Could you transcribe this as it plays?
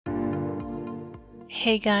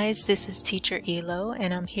Hey guys, this is Teacher Elo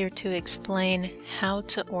and I'm here to explain how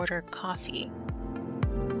to order coffee.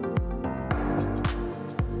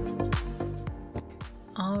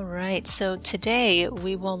 Alright, so today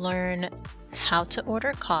we will learn how to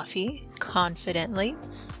order coffee confidently,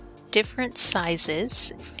 different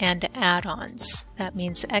sizes, and add-ons. That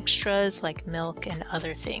means extras like milk and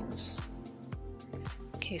other things.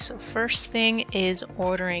 Okay, so first thing is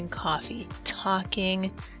ordering coffee, talking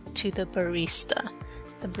to the barista.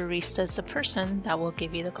 The barista is the person that will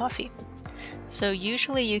give you the coffee. So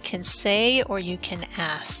usually you can say or you can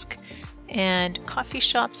ask, and coffee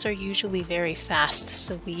shops are usually very fast,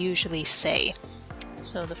 so we usually say.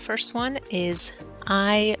 So the first one is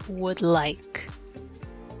I would like.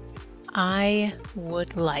 I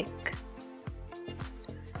would like.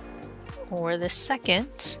 Or the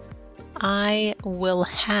second, I will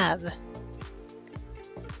have.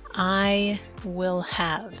 I will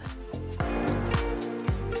have.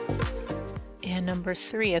 And number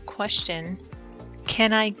 3, a question,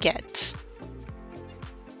 can I get?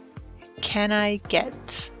 Can I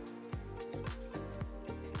get?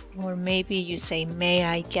 Or maybe you say, may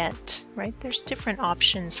I get, right? There's different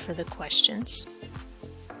options for the questions.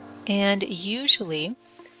 And usually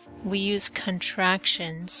we use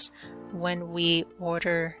contractions when we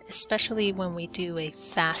order, especially when we do a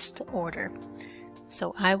fast order.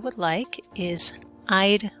 So I would like is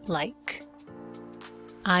I'd like.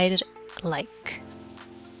 I'd like.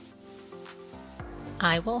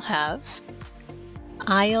 I will have.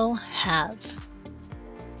 I'll have.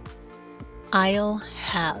 I'll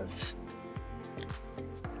have.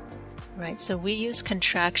 Right, so we use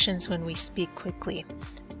contractions when we speak quickly.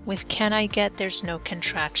 With can I get, there's no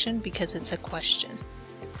contraction because it's a question.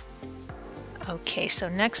 Okay, so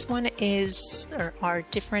next one is are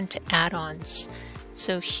different add-ons.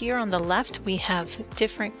 So here on the left we have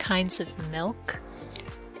different kinds of milk.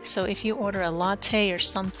 So if you order a latte or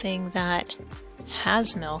something that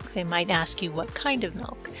has milk, they might ask you what kind of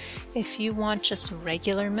milk. If you want just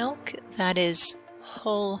regular milk, that is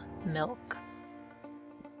whole milk.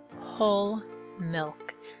 Whole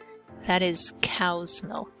milk. That is cow's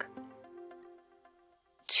milk.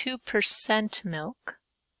 2% milk.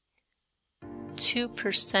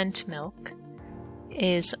 2% milk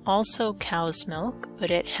is also cow's milk, but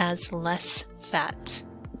it has less fat,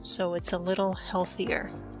 so it's a little healthier.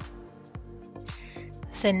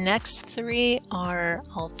 The next 3 are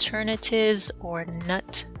alternatives or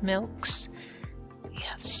nut milks. We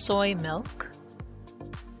have soy milk,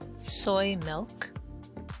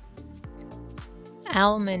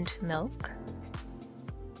 almond milk,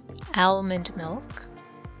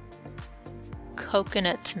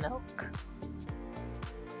 coconut milk,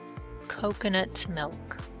 coconut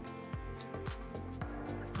milk.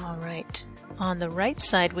 All right, on the right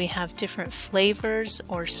side we have different flavors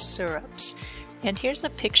or syrups. And here's a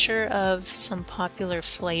picture of some popular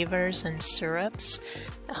flavors and syrups.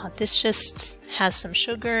 This just has some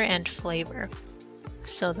sugar and flavor.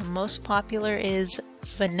 So the most popular is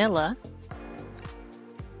vanilla,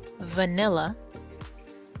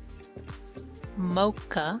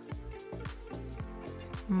 mocha,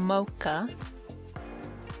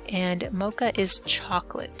 and mocha is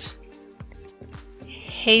chocolate,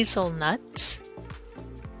 hazelnut,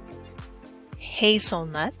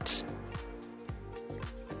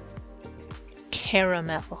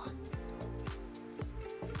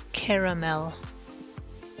 caramel.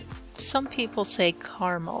 Some people say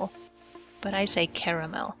caramel, but I say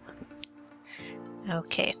caramel.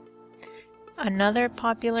 Okay. Another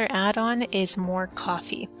popular add-on is more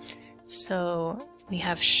coffee. So we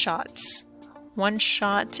have shots. 1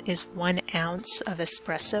 shot is 1 ounce of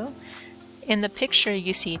espresso. In the picture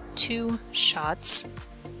you see 2 shots,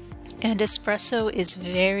 and espresso is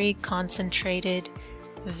very concentrated,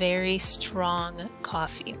 very strong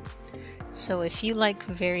coffee. So if you like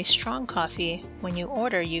very strong coffee, when you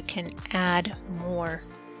order you can add more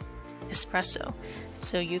espresso.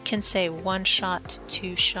 So you can say 1 shot,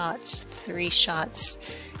 2 shots, 3 shots.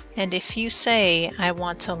 And if you say, I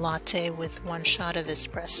want a latte with 1 shot of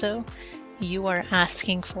espresso, you are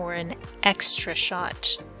asking for an extra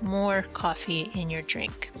shot, more coffee in your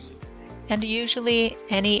drink. And usually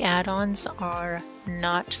any add-ons are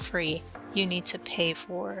not free. You need to pay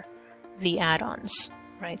for the add-ons,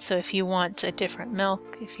 right? So if you want a different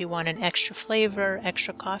milk, if you want an extra flavor,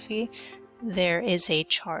 extra coffee, there is a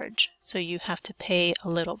charge. So you have to pay a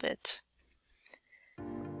little bit.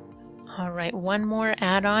 All right, one more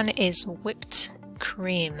add-on is whipped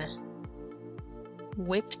cream.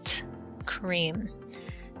 Whipped cream.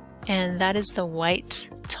 And that is the white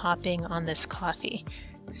topping on this coffee.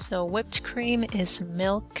 So whipped cream is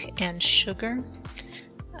milk and sugar.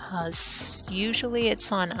 Usually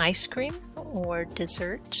it's on ice cream or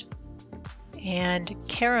dessert. And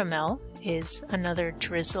caramel is another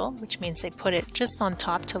drizzle, which means they put it just on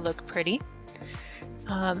top to look pretty.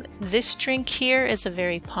 This drink here is a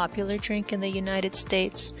very popular drink in the United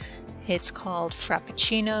States. It's called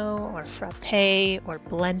Frappuccino or Frappe or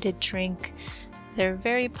blended drink. They're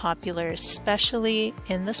very popular, especially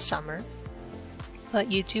in the summer.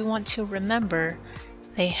 But you do want to remember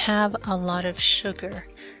they have a lot of sugar.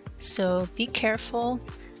 So be careful.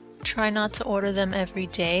 Try not to order them every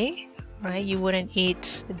day, right? You wouldn't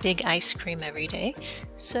eat a big ice cream every day.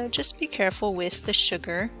 So just be careful with the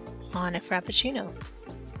sugar on a Frappuccino.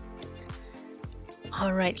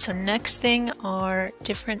 Alright, so next thing are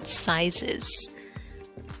different sizes.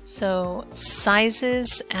 So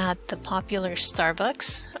sizes at the popular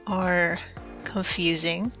Starbucks are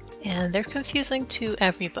confusing, and they're confusing to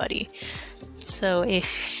everybody. So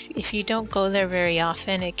if you don't go there very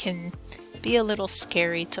often, it can be a little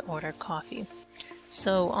scary to order coffee.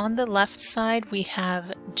 So on the left side we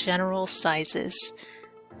have general sizes.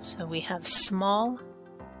 So we have small,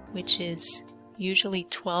 which is usually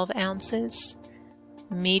 12 ounces,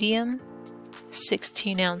 medium,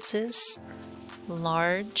 16 ounces,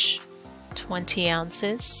 large, 20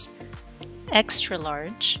 ounces, extra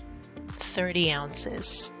large, 30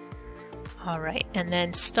 ounces. Alright, and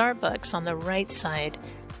then Starbucks on the right side,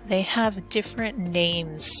 they have different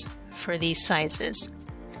names for these sizes.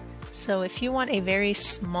 So if you want a very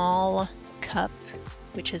small cup,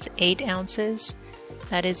 which is 8 ounces,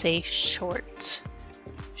 that is a short.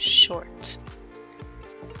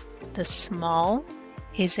 The small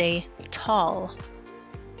is a tall.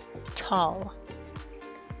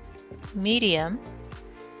 Medium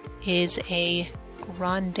is a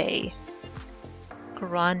grande.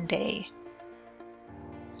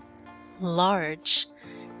 Large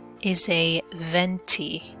is a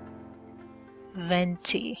venti.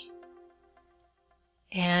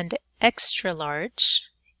 And extra large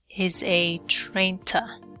is a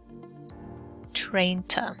trenta.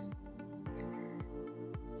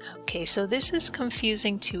 Okay, so this is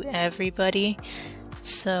confusing to everybody.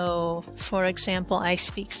 So, for example, I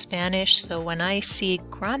speak Spanish, so when I see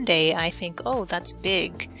grande, I think, oh, that's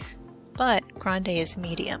big. But grande is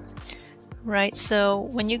medium, right? So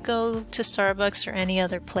when you go to Starbucks or any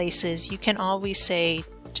other places, you can always say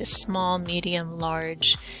just small, medium,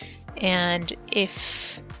 large. And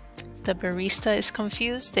if the barista is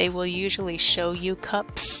confused, they will usually show you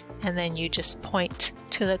cups, and then you just point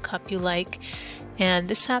to the cup you like. And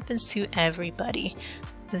this happens to everybody.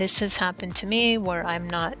 This has happened to me where I'm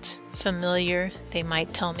not familiar. They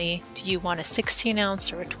might tell me, do you want a 16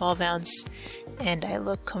 ounce or a 12 ounce? And I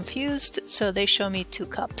look confused, so they show me 2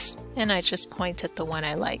 cups, and I just point at the one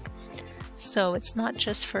I like. So it's not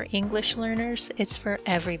just for English learners, it's for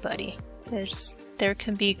everybody. There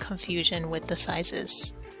can be confusion with the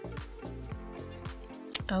sizes.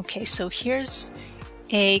 Okay, so here's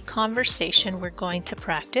a conversation we're going to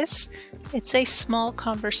practice. It's a small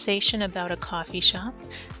conversation about a coffee shop.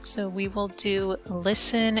 So we will do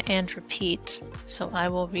listen and repeat. So I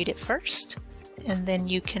will read it first, and then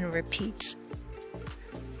you can repeat.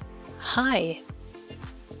 Hi.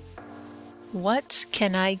 What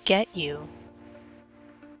can I get you?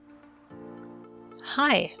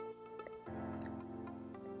 Hi.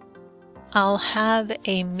 I'll have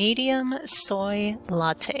a medium soy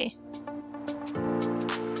latte.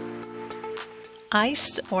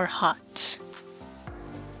 Iced or hot?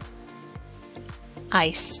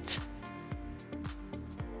 Iced.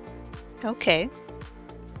 Okay.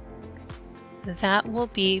 That will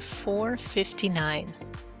be $4.59.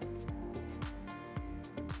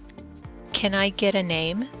 Can I get a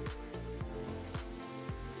name?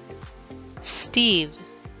 Steve.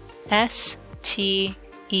 S-T-E-V-E.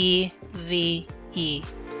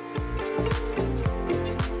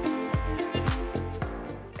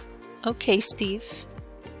 Okay, Steve.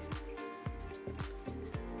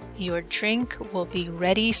 Your drink will be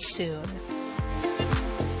ready soon.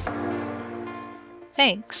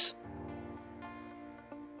 Thanks.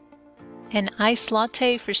 An iced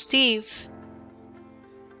latte for Steve.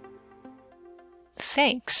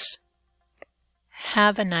 Thanks.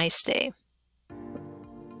 Have a nice day.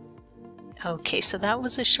 Okay, so that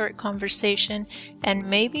was a short conversation, and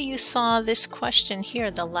maybe you saw this question here,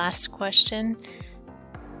 the last question,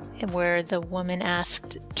 where the woman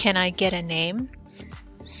asked, can I get a name?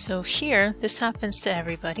 So here, this happens to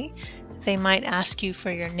everybody. They might ask you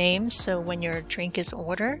for your name, so when your drink is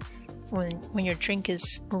ordered, when your drink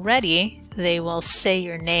is ready, they will say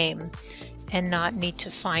your name and not need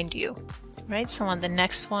to find you, right? So on the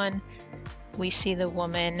next one, we see the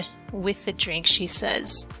woman with the drink. She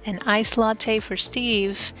says, an iced latte for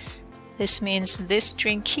Steve. This means this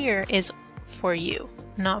drink here is for you,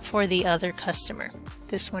 not for the other customer.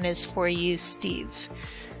 This one is for you, Steve.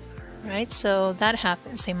 Right? So that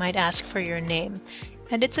happens. They might ask for your name.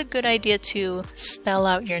 And it's a good idea to spell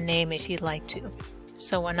out your name if you'd like to.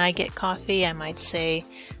 So when I get coffee, I might say,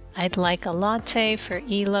 I'd like a latte for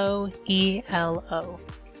Elo, E-L-O.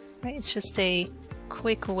 Right? It's just a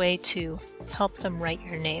quick way to help them write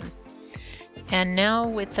your name. And now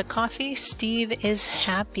with the coffee, Steve is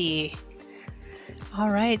happy. All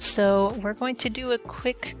right, so we're going to do a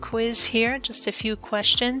quick quiz here, just a few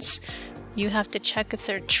questions. You have to check if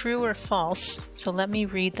they're true or false, so let me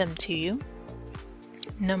read them to you.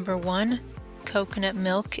 Number 1, coconut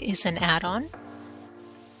milk is an add-on.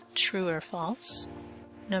 True or false?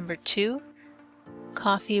 Number 2,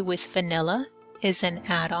 coffee with vanilla is an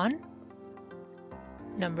add-on.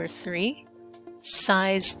 Number 3,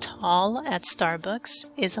 size tall at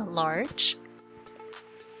Starbucks is a large.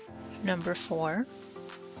 Number 4,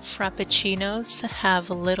 frappuccinos have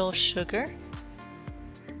little sugar.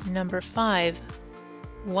 Number 5,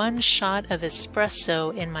 1 shot of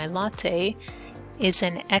espresso in my latte is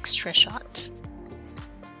an extra shot.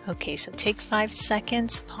 Okay, so take 5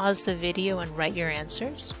 seconds, pause the video and write your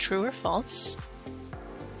answers, true or false.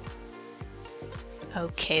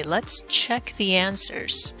 Okay, let's check the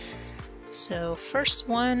answers. So first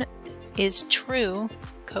one is true.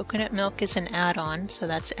 Coconut milk is an add-on, so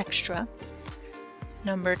that's extra.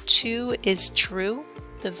 Number 2 is true.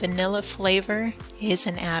 The vanilla flavor is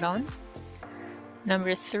an add-on.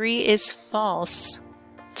 Number 3 is false.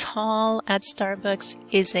 Tall at Starbucks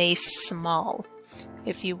is a small.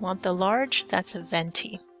 If you want the large, that's a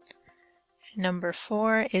venti. Number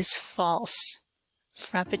 4 is false.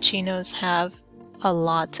 Frappuccinos have a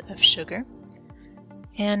lot of sugar.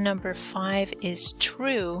 And number 5 is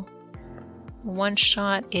true. 1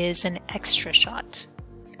 shot is an extra shot.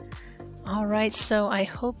 Alright, so I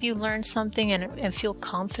hope you learned something and feel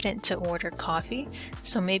confident to order coffee.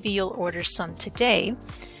 So maybe you'll order some today.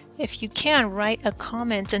 If you can, write a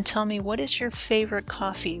comment and tell me, what is your favorite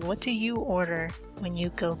coffee? What do you order when you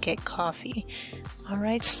go get coffee?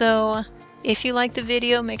 Alright, so if you like the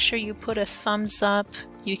video, make sure you put a thumbs up.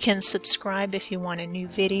 You can subscribe if you want a new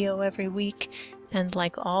video every week. And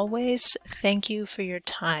like always, thank you for your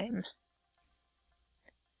time.